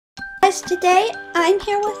guys, today I'm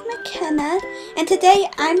here with McKenna, and today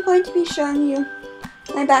I'm going to be showing you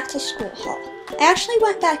my back to school haul. I actually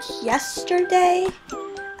went back yesterday,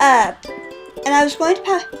 and I was going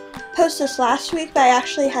to post this last week, but I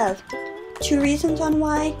actually have two reasons on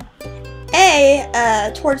why.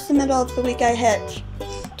 Towards the middle of the week I hit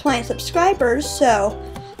 20 subscribers, so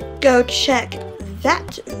go check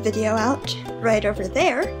that video out right over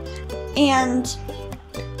there. And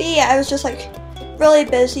B, I was just like really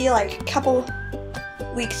busy. Like a couple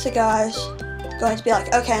weeks ago I was going to be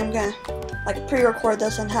like, okay, I'm gonna like pre-record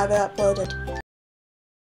this and have it uploaded.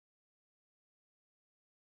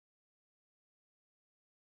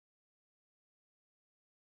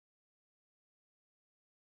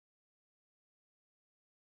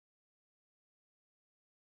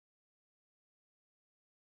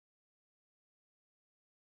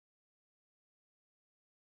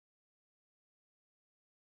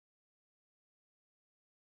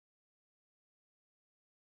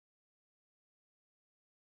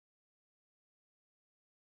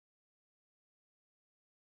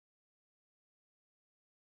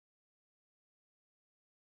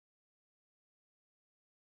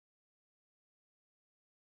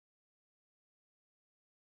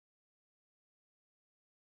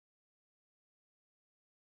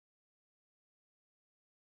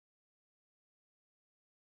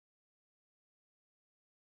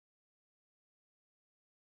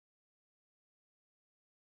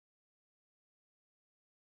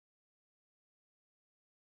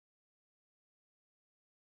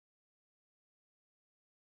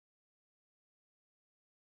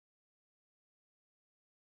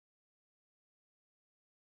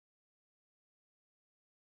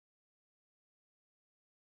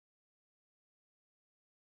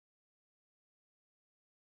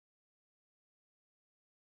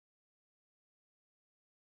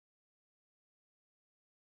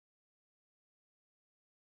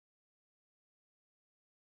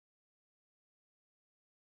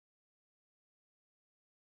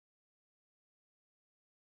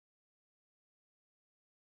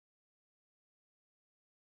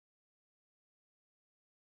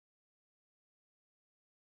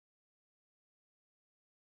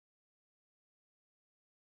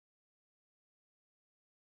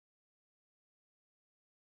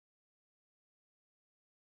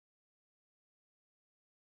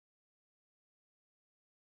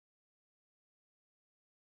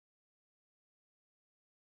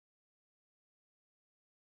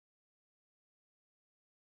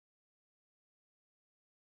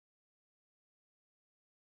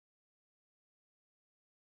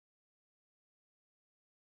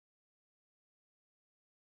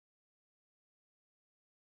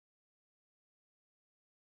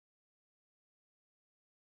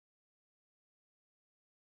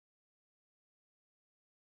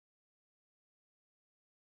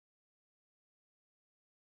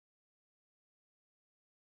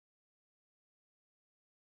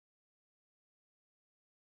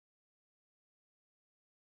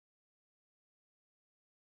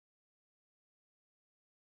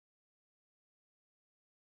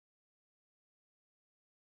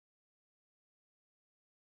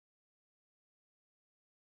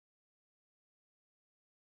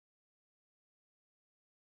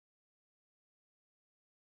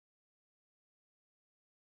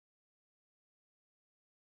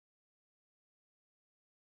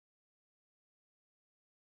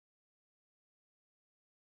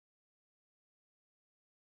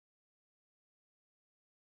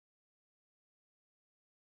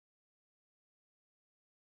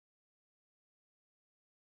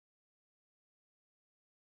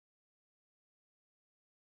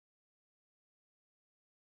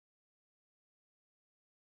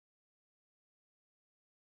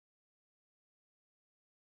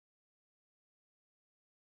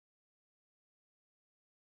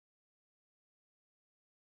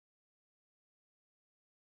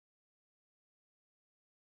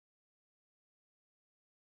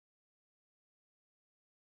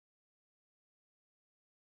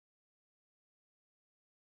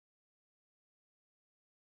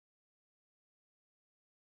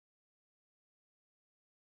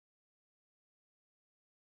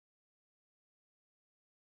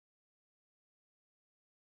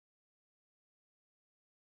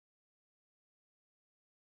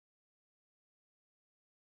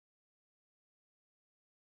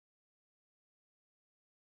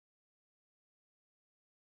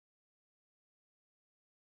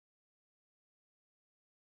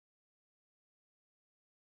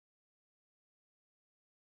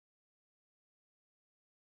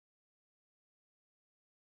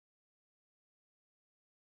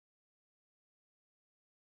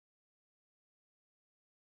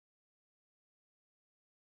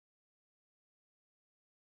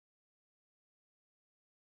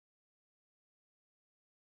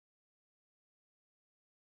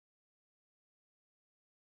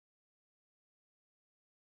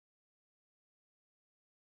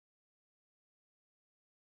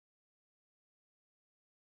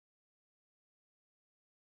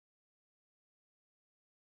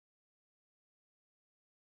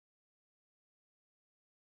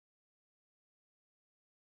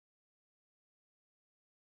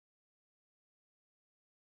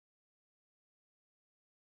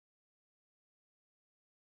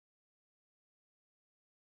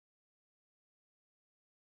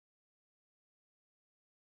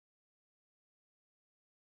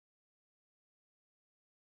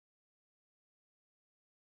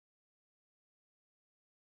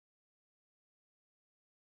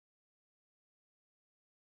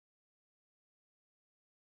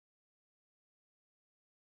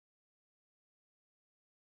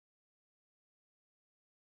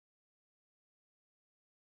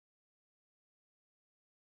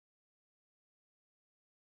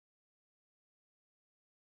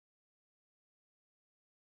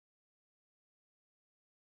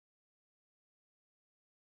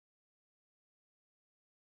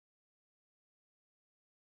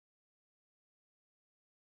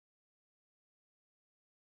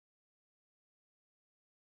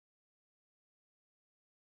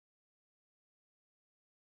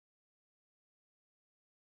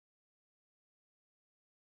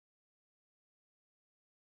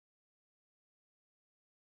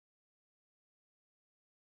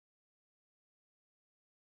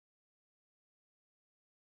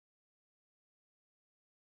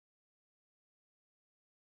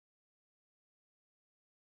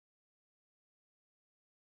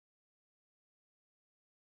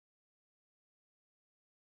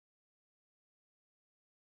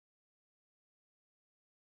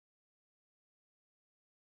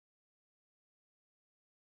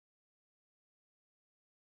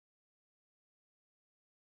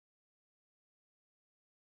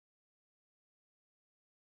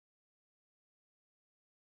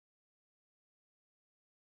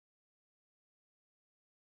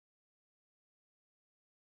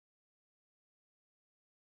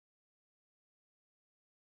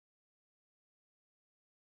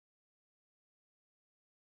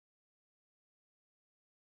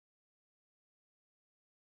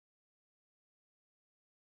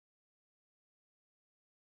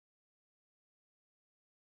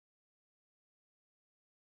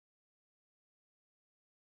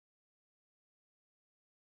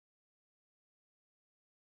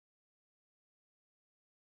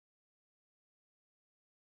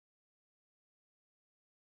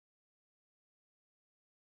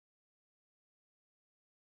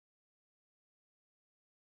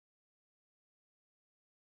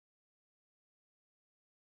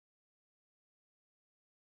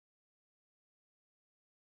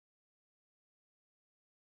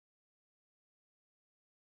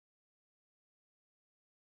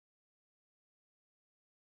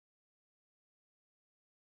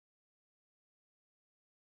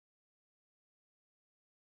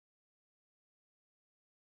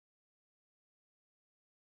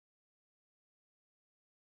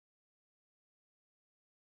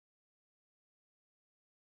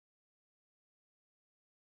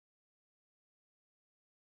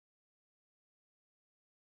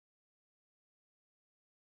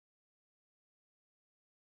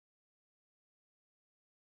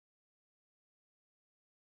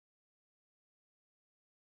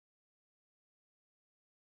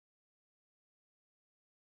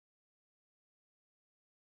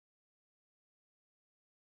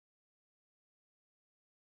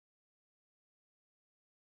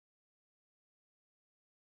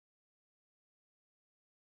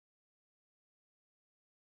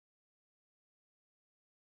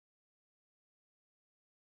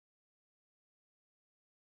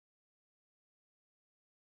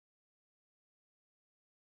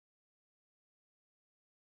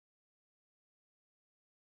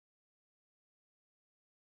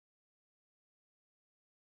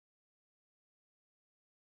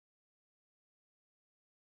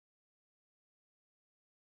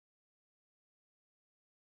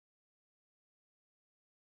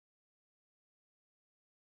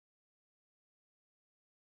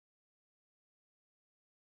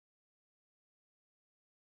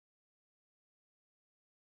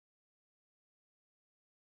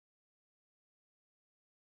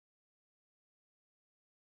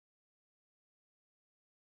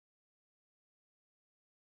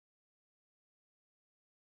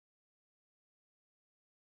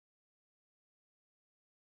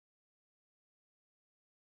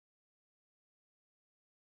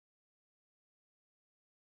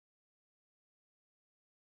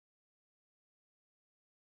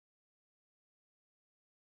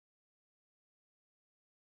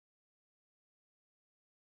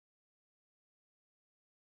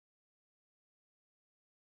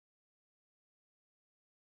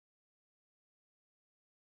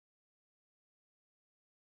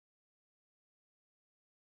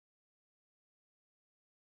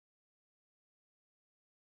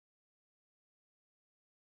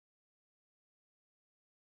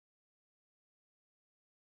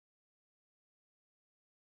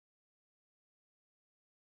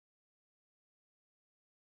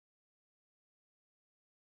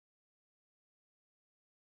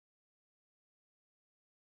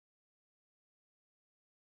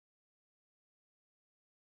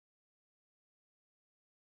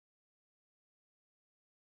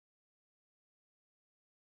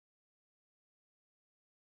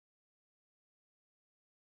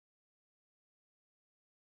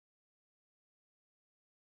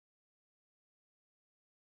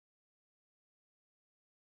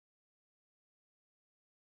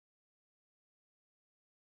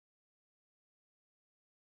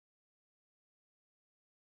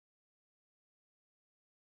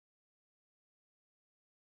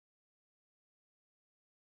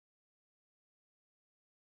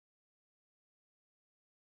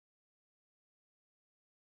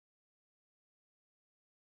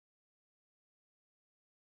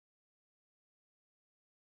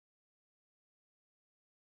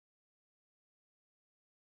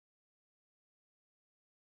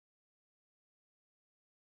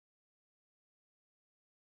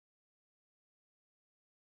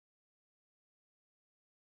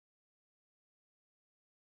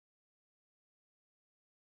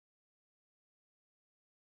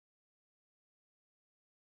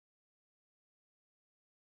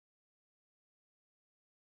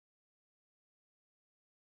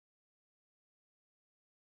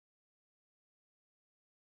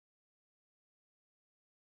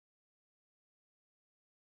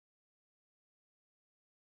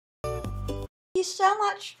 you so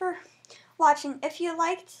much for watching. If you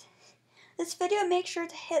liked this video, make sure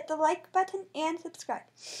to hit the like button and subscribe.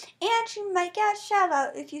 And you might get a shout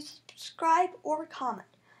out if you subscribe or comment.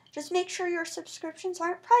 Just make sure your subscriptions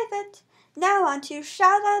aren't private. Now on to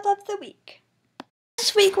shout out of the week.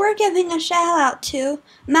 This week we're giving a shout out to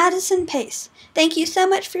Madison Pace. Thank you so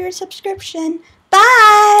much for your subscription.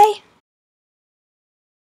 Bye!